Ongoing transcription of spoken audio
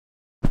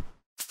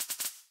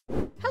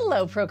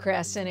Hello,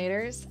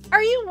 procrastinators.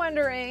 Are you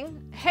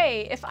wondering,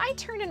 hey, if I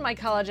turn in my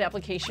college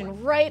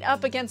application right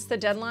up against the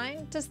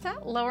deadline, does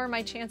that lower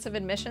my chance of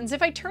admissions?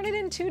 If I turn it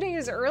in 2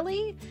 days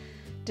early,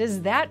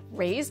 does that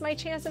raise my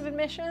chance of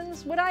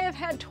admissions? Would I have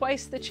had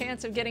twice the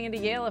chance of getting into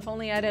Yale if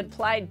only I'd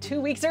applied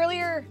 2 weeks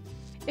earlier?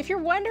 If you're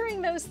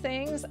wondering those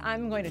things,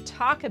 I'm going to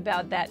talk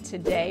about that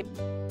today.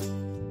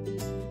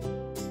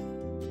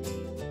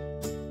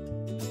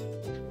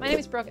 My name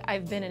is Brooke.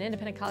 I've been an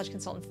independent college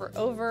consultant for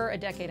over a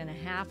decade and a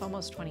half,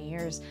 almost 20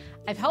 years.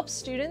 I've helped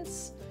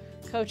students,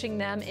 coaching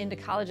them into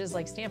colleges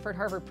like Stanford,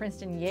 Harvard,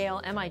 Princeton,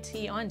 Yale,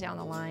 MIT, on down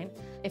the line.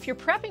 If you're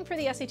prepping for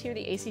the SAT or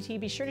the ACT,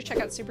 be sure to check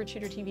out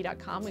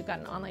SupertutorTV.com. We've got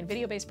an online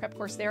video-based prep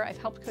course there. I've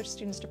helped coach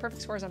students to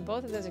perfect scores on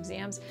both of those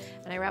exams,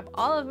 and I wrap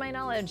all of my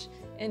knowledge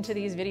into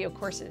these video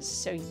courses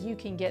so you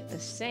can get the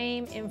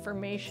same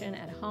information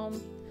at home.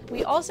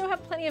 We also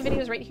have plenty of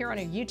videos right here on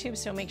our YouTube,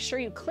 so make sure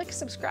you click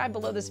subscribe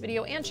below this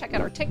video and check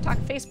out our TikTok,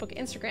 Facebook,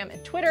 Instagram,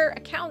 and Twitter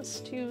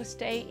accounts to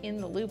stay in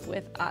the loop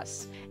with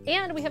us.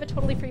 And we have a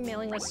totally free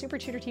mailing list,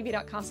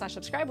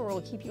 SupertutorTV.com/subscribe, where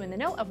we'll keep you in the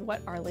know of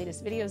what our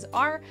latest videos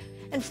are.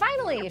 And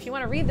finally, if you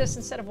want to read this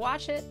instead of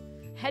watch it,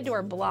 head to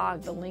our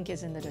blog. The link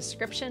is in the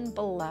description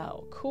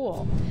below.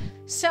 Cool.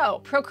 So,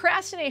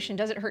 procrastination,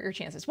 does it hurt your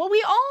chances? Well,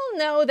 we all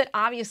know that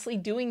obviously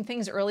doing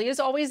things early is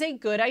always a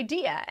good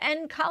idea,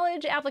 and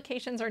college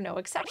applications are no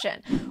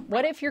exception.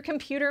 What if your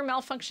computer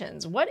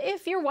malfunctions? What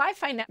if your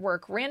Wi-Fi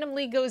network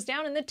randomly goes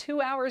down in the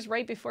 2 hours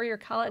right before your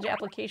college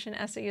application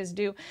essay is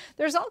due?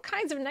 There's all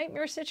kinds of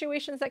nightmare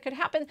situations that could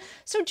happen.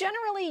 So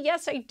generally,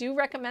 yes, I do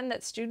recommend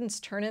that students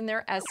turn in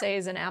their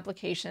essays and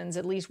applications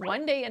at least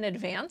 1 day in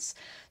advance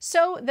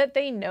so that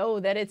they know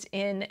that it's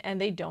in and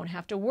they don't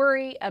have to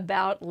worry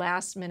about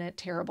last-minute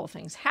terrible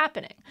things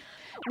happening.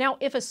 Now,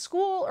 if a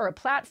school or a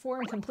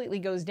platform completely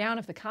goes down,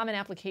 if the Common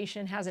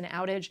Application has an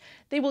outage,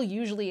 they will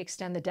usually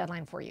extend the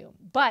deadline for you.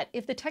 But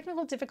if the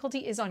technical difficulty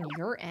is on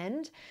your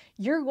end,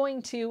 you're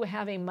going to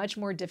have a much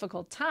more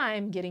difficult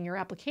time getting your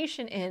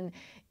application in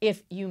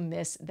if you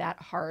miss that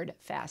hard,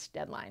 fast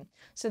deadline.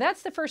 So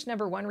that's the first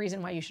 #1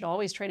 reason why you should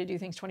always try to do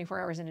things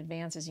 24 hours in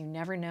advance, is you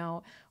never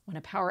know when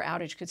a power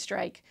outage could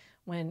strike,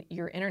 when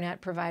your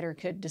internet provider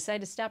could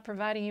decide to stop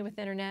providing you with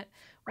internet,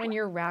 when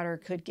your router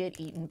could get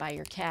eaten by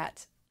your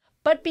cat.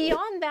 But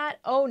beyond that,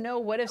 oh no,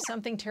 what if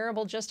something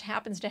terrible just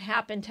happens to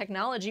happen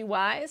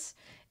technology-wise?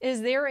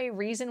 Is there a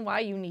reason why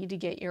you need to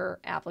get your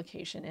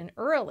application in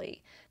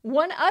early?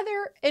 One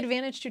other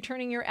advantage to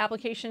turning your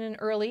application in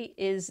early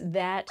is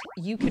that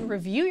you can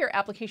review your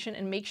application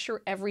and make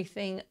sure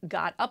everything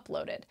got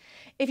uploaded.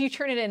 If you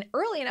turn it in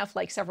early enough,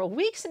 like several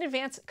weeks in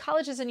advance,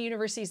 colleges and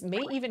universities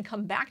may even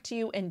come back to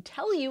you and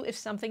tell you if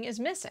something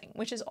is missing,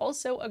 which is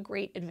also a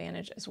great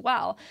advantage as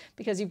well,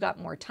 because you've got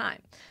more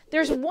time.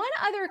 There's one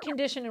other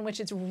condition in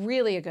which it's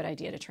really a good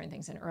idea to turn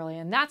things in early,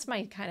 and that's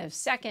my kind of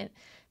second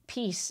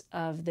piece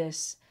of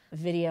this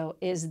video,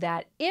 is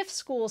that if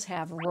schools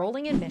have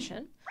rolling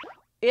admission,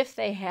 if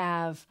they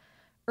have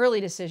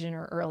early decision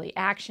or early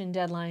action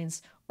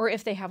deadlines, or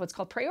if they have what's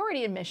called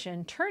priority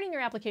admission, turning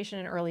your application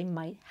in early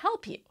might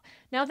help you.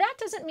 Now, that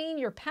doesn't mean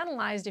you're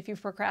penalized if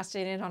you've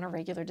procrastinated on a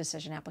regular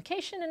decision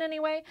application in any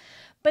way,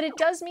 but it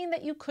does mean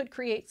that you could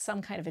create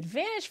some kind of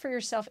advantage for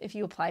yourself if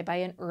you apply by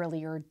an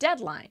earlier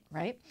deadline,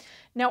 right?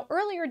 Now,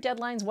 earlier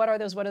deadlines, what are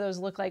those? What do those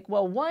look like?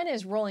 Well, one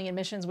is rolling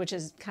admissions, which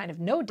is kind of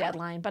no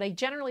deadline, but I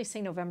generally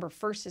say November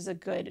 1st is a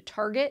good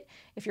target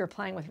if you're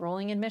applying with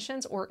rolling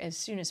admissions, or as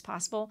soon as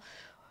possible.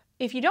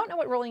 If you don't know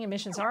what rolling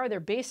admissions are,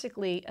 they're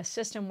basically a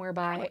system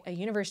whereby a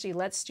university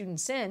lets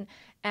students in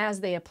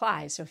as they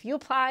apply. So if you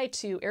apply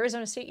to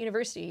Arizona State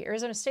University,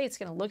 Arizona State's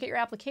going to look at your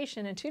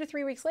application, and 2 to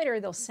 3 weeks later,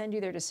 they'll send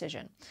you their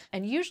decision.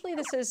 And usually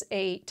this is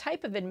a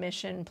type of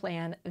admission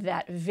plan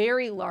that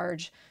very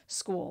large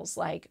schools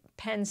like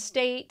Penn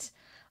State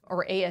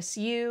or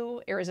ASU,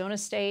 Arizona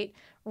State,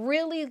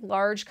 really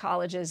large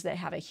colleges that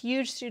have a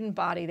huge student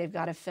body they've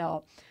got to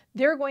fill,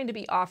 they're going to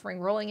be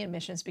offering rolling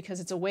admissions because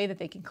it's a way that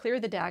they can clear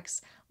the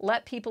decks,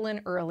 let people in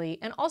early,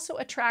 and also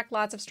attract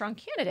lots of strong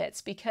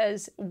candidates,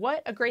 because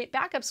what a great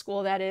backup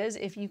school that is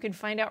if you can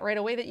find out right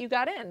away that you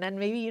got in. Then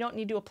maybe you don't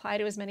need to apply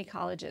to as many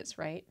colleges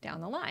right down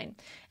the line.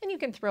 And you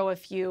can throw a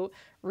few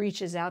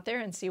reaches out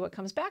there and see what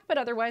comes back, but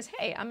otherwise,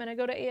 hey, I'm going to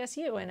go to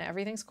ASU and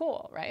everything's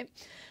cool, right?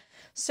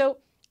 So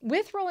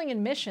with rolling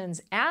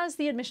admissions, as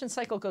the admission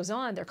cycle goes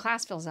on, their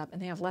class fills up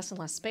and they have less and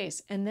less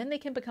space, and then they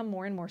can become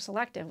more and more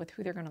selective with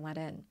who they're going to let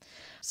in.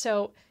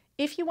 So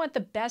if you want the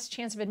best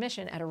chance of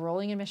admission at a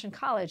rolling admission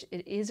college,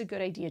 it is a good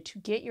idea to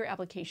get your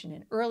application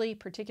in early,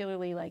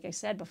 particularly, like I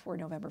said, before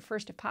November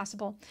 1st if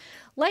possible.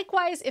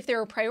 Likewise, if there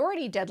are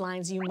priority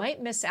deadlines, you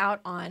might miss out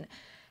on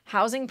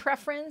housing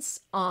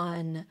preference,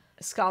 on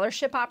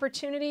scholarship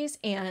opportunities,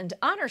 and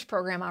honors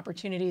program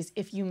opportunities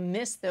if you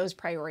miss those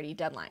priority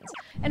deadlines.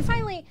 And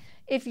finally,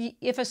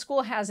 if a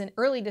school has an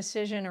early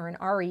decision or an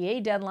REA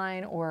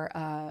deadline, or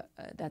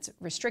that's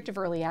restrictive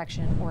early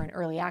action, or an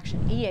early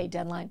action EA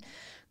deadline,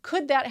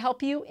 could that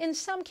help you? In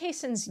some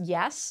cases,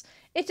 yes.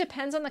 It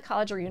depends on the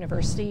college or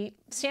university.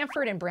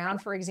 Stanford and Brown,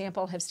 for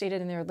example, have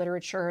stated in their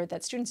literature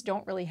that students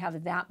don't really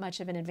have that much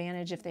of an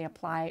advantage if they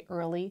apply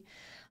early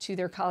to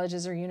their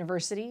colleges or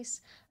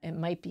universities. It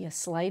might be a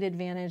slight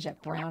advantage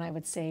at Brown, I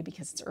would say,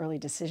 because it's early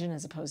decision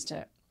as opposed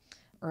to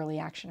early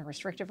action or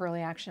restrictive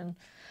early action.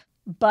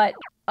 But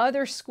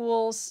other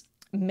schools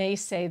may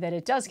say that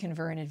it does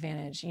confer an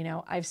advantage. You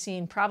know, I've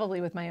seen probably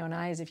with my own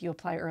eyes, if you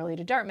apply early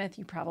to Dartmouth,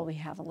 you probably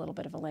have a little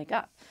bit of a leg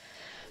up.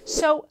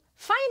 So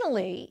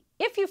finally,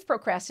 if you've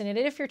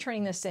procrastinated, if you're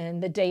turning this in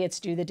the day it's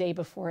due, the day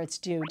before it's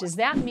due, does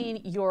that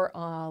mean you're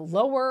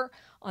lower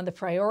on the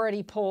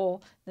priority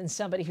poll than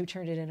somebody who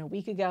turned it in a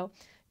week ago?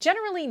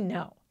 Generally,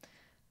 no.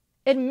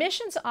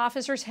 Admissions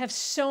officers have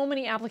so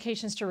many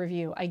applications to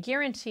review. I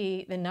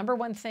guarantee the number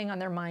one thing on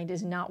their mind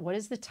is not what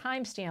is the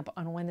timestamp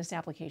on when this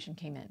application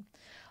came in.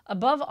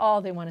 Above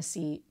all, they want to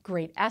see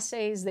great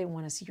essays. They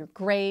want to see your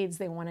grades.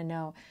 They want to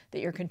know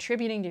that you're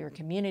contributing to your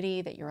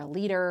community, that you're a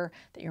leader,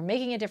 that you're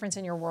making a difference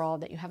in your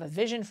world, that you have a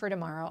vision for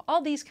tomorrow,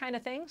 all these kind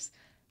of things.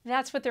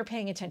 That's what they're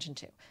paying attention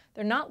to.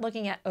 They're not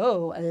looking at,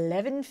 oh,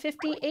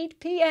 11:58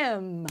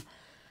 p.m.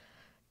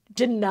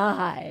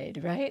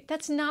 denied, right?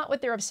 That's not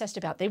what they're obsessed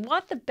about. They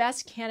want the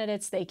best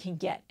candidates they can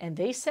get, and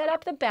they set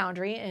up the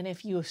boundary, and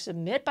if you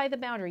submit by the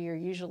boundary, you're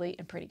usually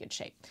in pretty good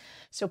shape.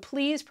 So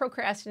please,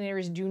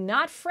 procrastinators, do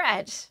not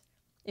fret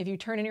if you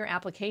turn in your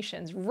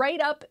applications right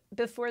up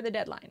before the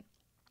deadline.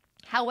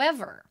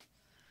 However,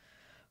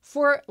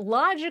 for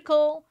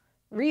logical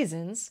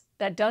reasons,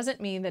 that doesn't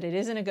mean that it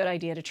isn't a good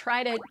idea to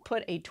try to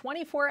put a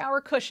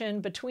 24-hour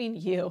cushion between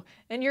you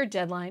and your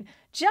deadline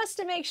just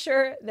to make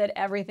sure that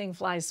everything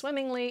flies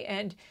swimmingly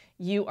and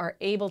you are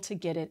able to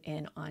get it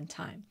in on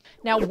time.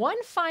 Now,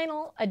 one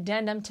final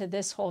addendum to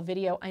this whole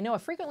video. I know a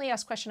frequently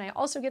asked question I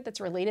also get that's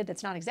related,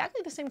 that's not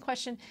exactly the same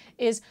question,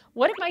 is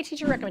what if my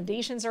teacher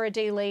recommendations are a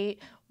day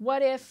late?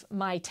 What if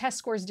my test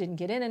scores didn't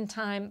get in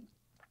time?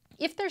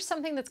 If there's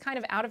something that's kind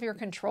of out of your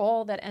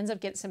control that ends up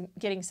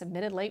getting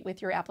submitted late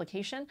with your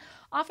application,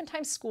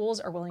 oftentimes schools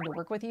are willing to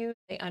work with you.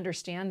 They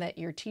understand that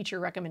your teacher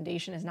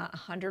recommendation is not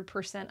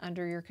 100%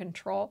 under your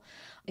control.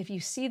 If you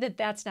see that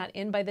that's not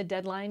in by the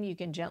deadline, you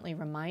can gently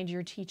remind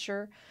your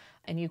teacher,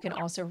 and you can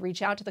also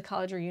reach out to the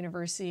college or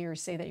university or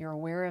say that you're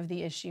aware of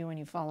the issue and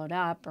you followed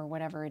up or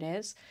whatever it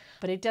is.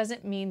 But it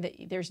doesn't mean that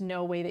there's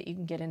no way that you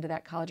can get into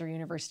that college or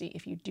university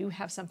if you do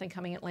have something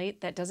coming in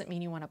late. That doesn't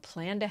mean you want to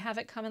plan to have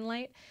it come in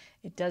late.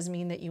 It does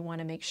mean that you want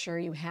to make sure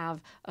you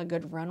have a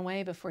good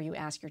runway before you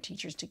ask your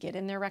teachers to get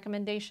in their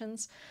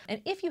recommendations.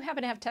 And if you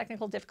happen to have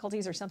technical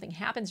difficulties or something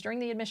happens during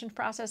the admission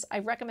process, I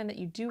recommend that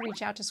you do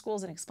reach out to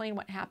schools and explain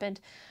what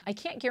happened. I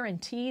can't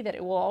guarantee that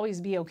it will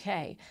always be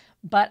okay,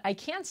 but I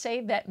can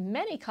say that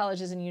many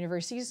colleges and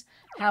universities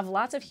have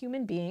lots of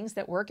human beings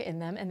that work in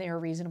them, and they are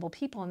reasonable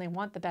people, and they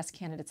want the best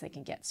candidates they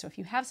can get. So if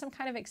you have some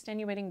kind of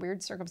extenuating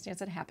weird circumstance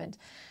that happened,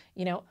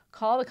 you know,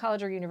 call the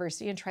college or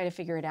university and try to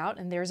figure it out,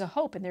 and there's a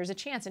hope and there's a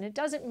chance. And it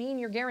doesn't mean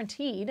you're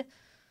guaranteed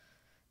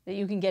that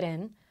you can get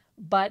in,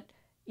 but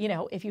you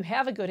know, if you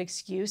have a good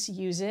excuse,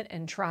 use it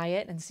and try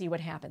it and see what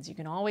happens. You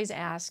can always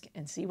ask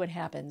and see what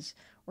happens,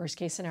 worst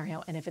case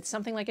scenario. And if it's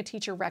something like a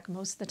teacher rec,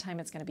 most of the time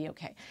it's going to be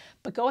okay.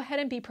 But go ahead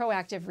and be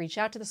proactive, reach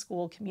out to the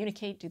school,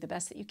 communicate, do the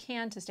best that you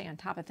can to stay on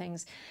top of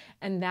things.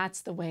 And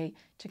that's the way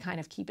to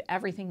kind of keep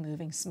everything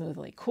moving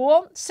smoothly.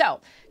 Cool?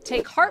 So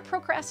take heart,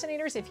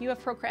 procrastinators. If you have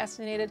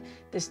procrastinated,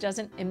 this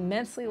doesn't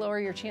immensely lower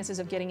your chances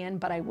of getting in,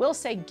 but I will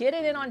say get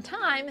it in on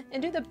time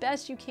and do the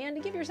best you can to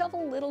give yourself a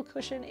little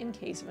cushion in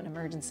case of an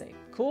emergency.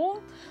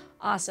 Cool?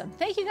 Awesome.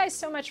 Thank you guys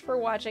so much for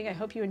watching. I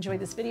hope you enjoyed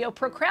this video.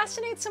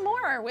 Procrastinate some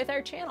more with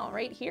our channel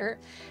right here,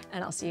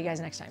 and I'll see you guys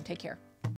next time. Take care.